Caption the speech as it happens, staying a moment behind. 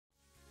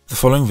The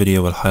following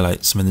video will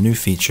highlight some of the new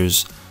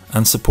features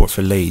and support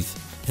for Lathe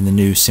in the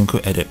new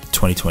CIMCO Edit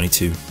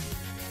 2022.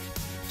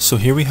 So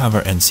here we have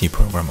our NC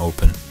program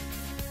open.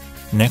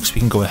 Next we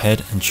can go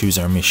ahead and choose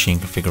our machine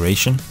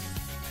configuration.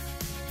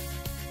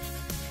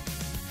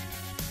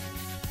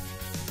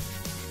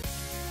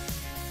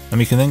 And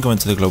we can then go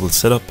into the global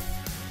setup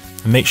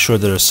and make sure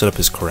that our setup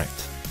is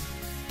correct.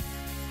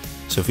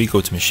 So if we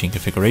go to machine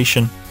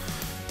configuration,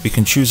 we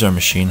can choose our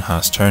machine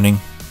has turning.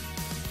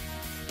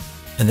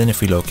 And then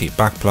if we locate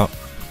backplot,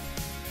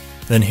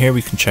 then here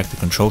we can check the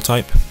control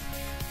type.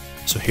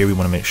 So here we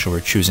want to make sure we're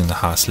choosing the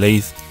Haas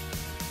lathe.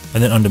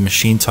 And then under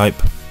machine type,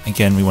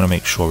 again we want to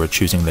make sure we're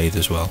choosing lathe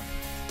as well.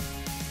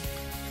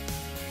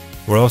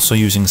 We're also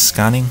using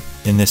scanning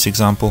in this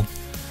example.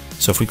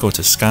 So if we go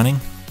to scanning,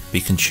 we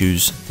can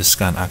choose the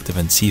scan active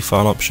NC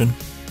file option.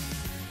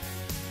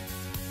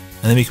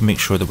 And then we can make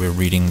sure that we're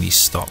reading the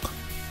stock.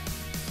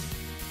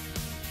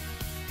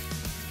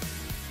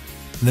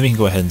 And then we can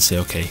go ahead and say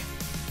OK.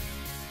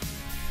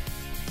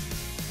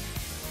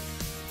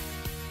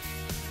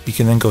 We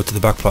can then go to the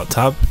Backplot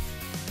tab,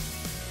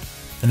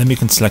 and then we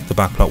can select the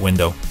Backplot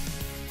window.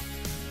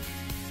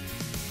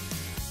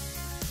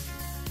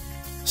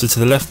 So to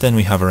the left then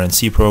we have our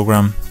NC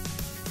program,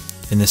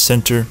 in the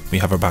center we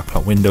have our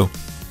Backplot window,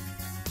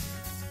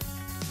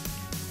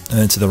 and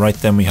then to the right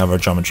then we have our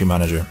geometry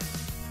manager.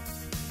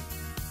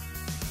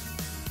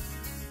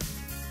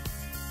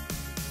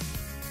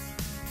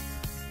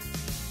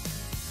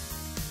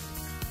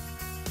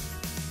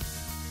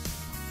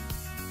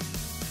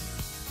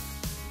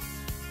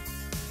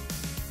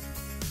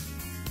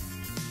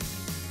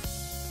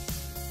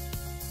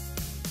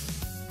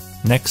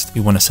 Next,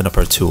 we want to set up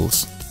our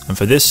tools, and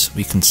for this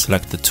we can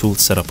select the tool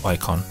setup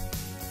icon,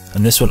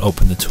 and this will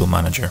open the tool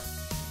manager.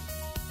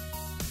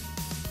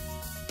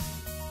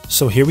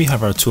 So here we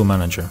have our tool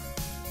manager.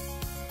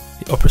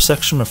 The upper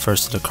section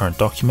refers to the current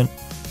document,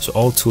 so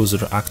all tools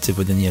that are active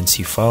within the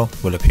NC file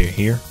will appear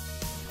here.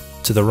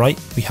 To the right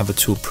we have a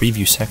tool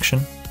preview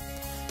section,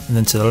 and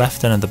then to the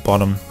left and at the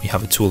bottom we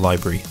have a tool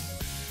library.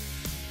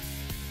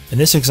 In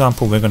this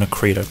example we're going to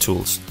create our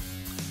tools.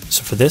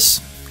 So for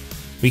this,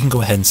 we can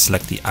go ahead and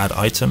select the add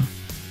item,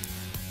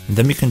 and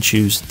then we can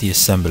choose the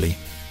assembly.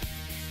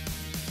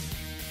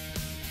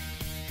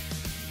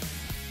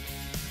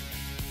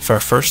 For our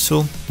first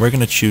tool, we're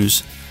going to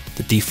choose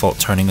the default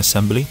turning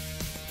assembly,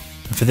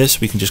 and for this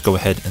we can just go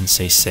ahead and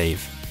say save.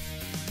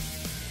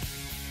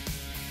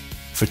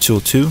 For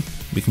tool 2,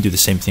 we can do the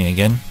same thing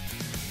again.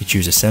 We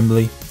choose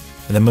assembly,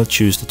 and then we'll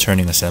choose the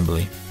turning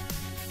assembly.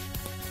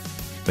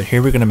 But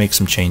here we're going to make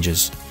some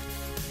changes.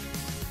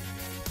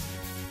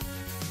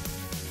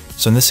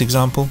 So in this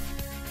example,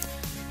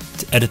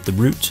 to edit the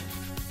root,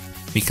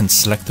 we can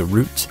select the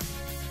root,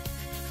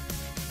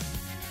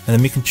 and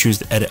then we can choose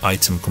the edit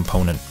item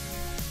component.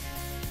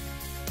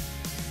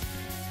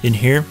 In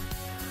here,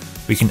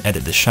 we can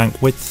edit the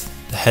shank width,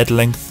 the head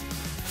length,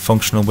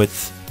 functional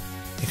width,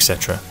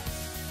 etc.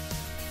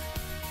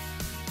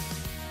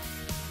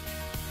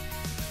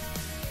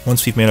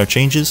 Once we've made our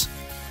changes,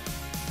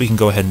 we can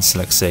go ahead and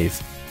select save.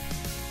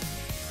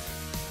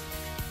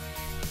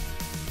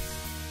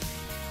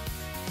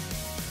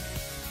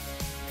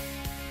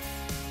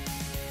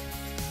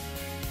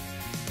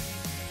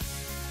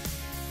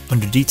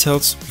 Under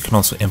details, we can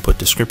also input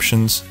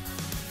descriptions,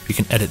 we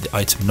can edit the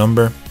item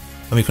number,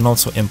 and we can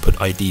also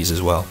input IDs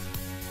as well.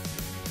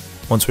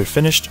 Once we're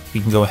finished,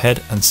 we can go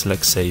ahead and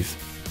select save.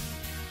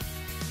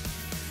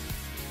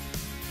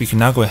 We can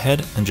now go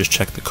ahead and just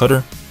check the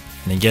cutter,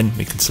 and again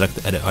we can select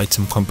the edit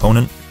item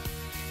component.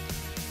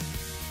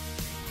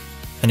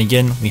 And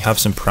again we have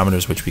some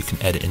parameters which we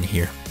can edit in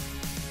here.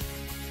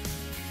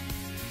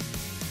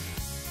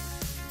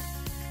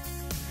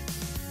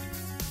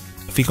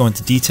 If we go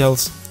into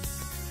details,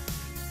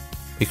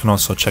 we can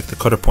also check the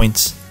cutter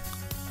points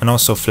and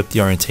also flip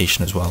the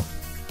orientation as well.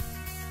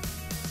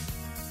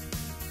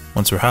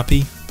 Once we're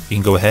happy, we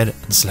can go ahead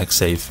and select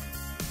save.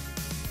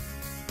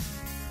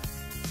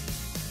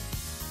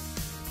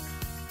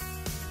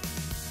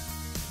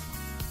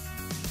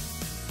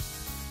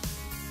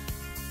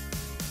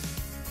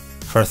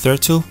 For our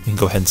third tool, we can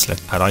go ahead and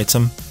select add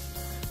item,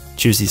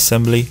 choose the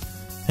assembly,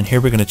 and here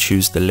we're going to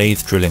choose the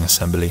lathe drilling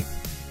assembly.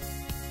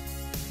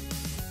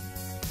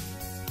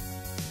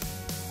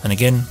 And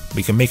again,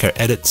 we can make our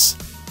edits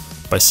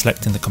by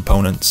selecting the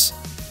components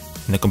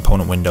in the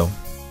component window.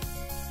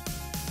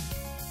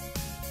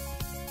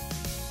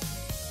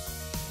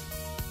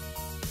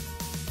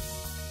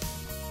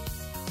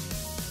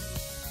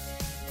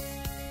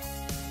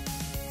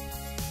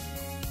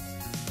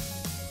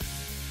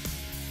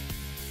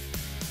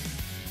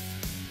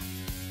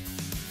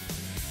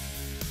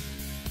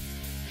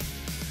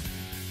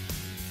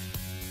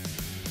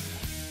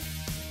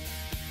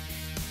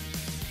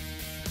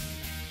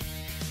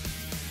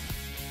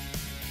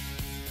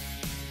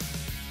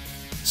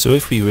 So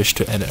if we wish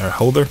to edit our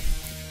holder,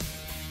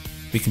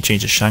 we can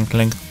change the shank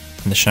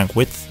length and the shank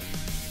width.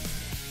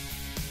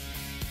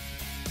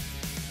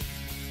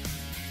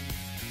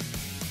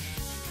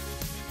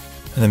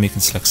 And then we can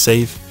select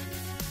save.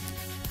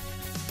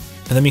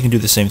 And then we can do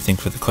the same thing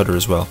for the cutter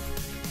as well.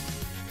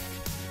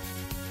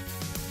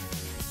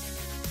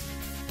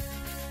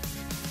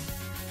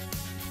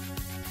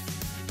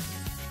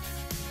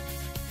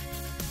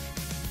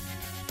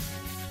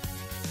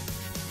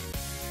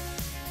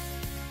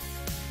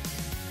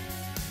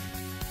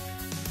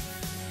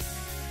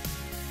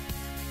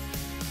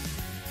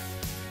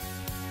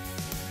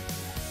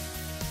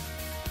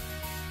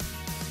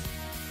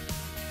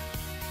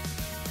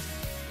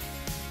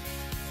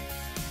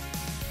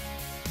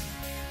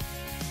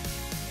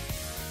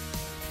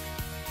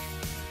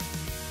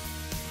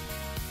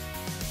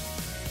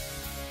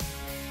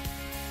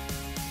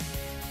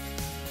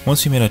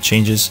 Once we made our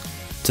changes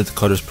to the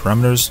cutter's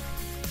parameters,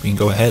 we can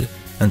go ahead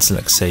and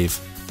select save.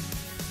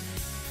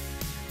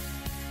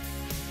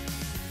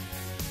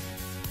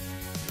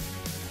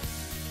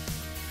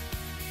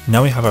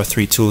 Now we have our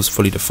 3 tools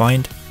fully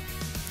defined.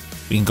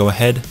 We can go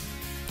ahead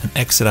and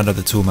exit out of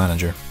the tool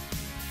manager.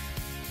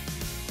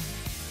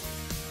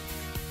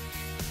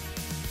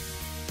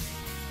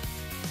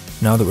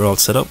 Now that we're all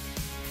set up,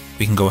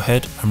 we can go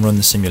ahead and run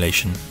the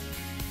simulation.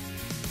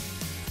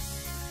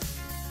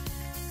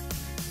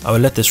 I will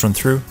let this run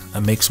through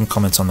and make some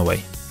comments on the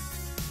way.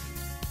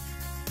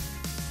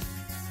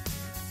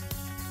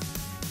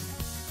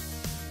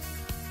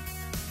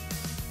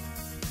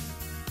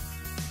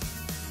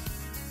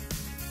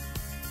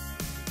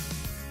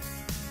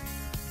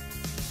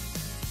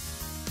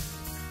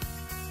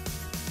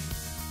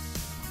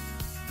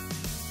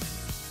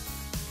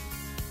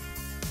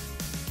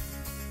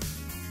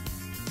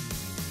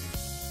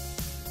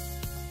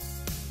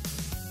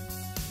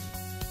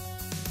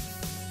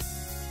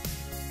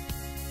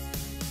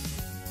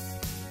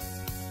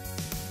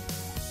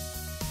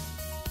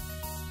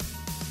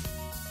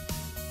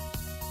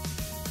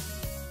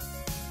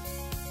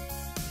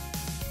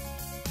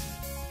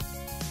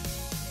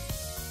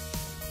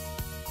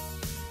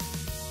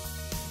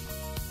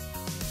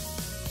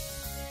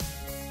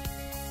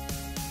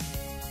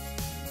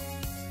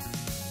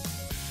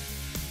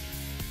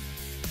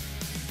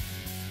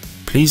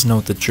 Please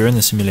note that during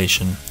the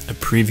simulation, a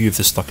preview of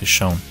the stock is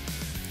shown.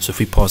 So if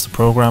we pause the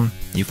program,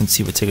 you can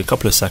see it will take a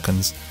couple of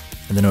seconds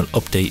and then it will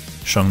update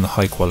showing the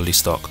high quality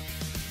stock.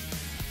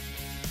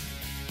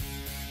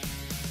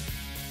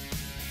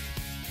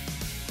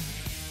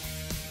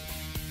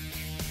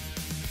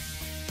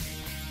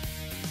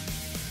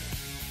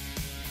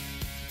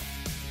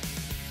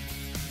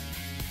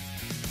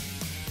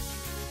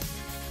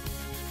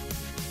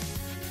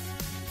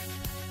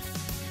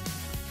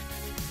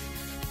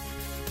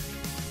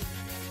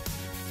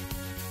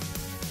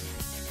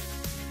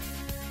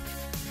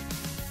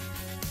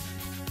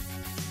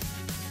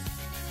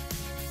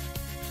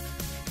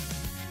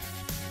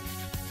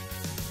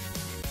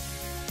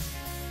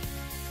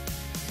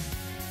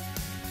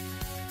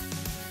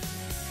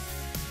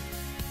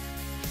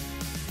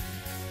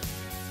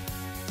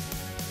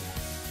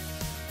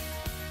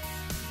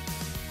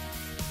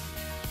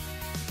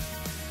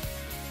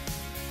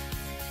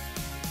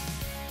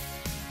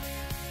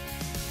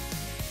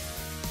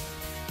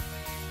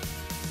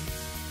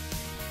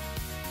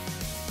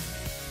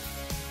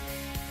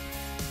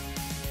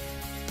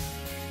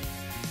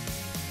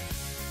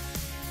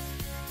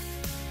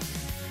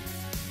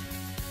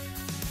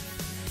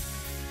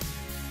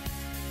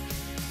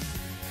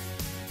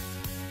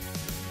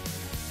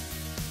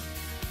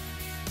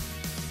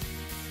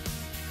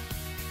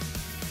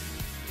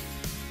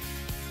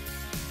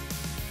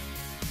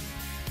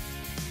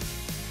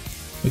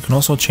 We can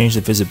also change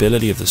the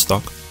visibility of the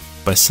stock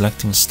by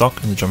selecting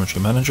Stock in the Geometry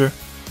Manager,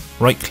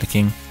 right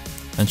clicking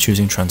and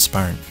choosing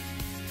Transparent.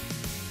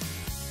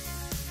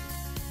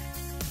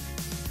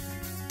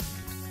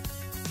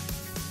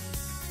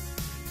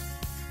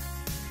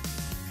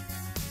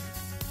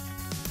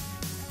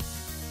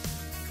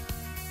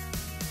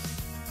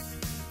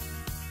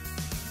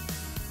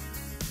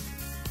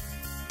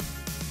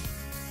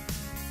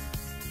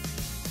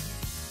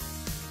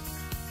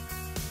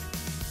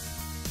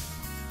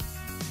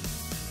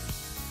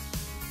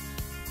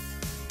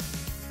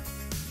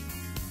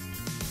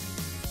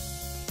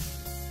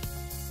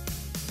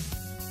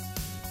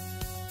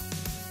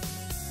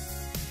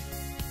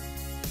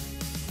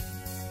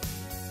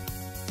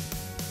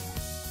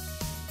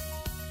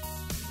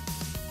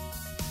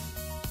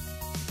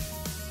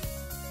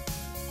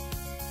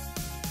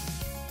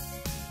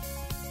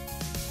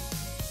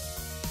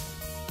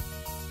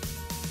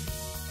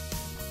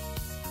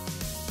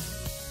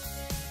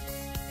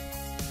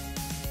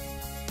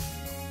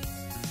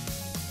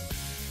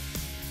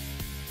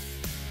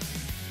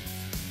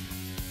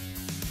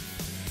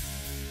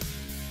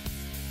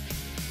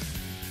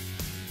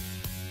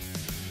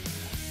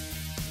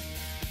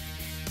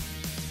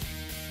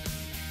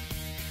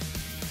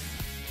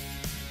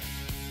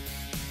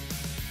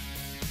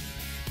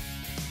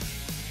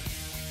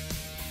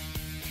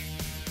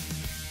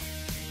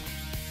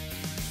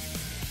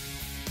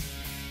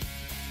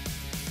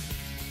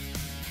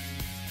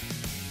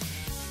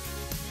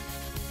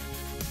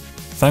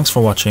 Thanks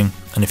for watching,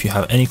 and if you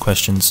have any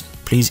questions,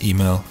 please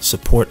email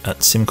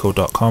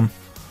support@cimco.com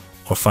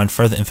or find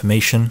further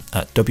information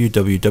at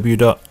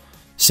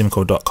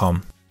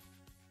www.cimco.com.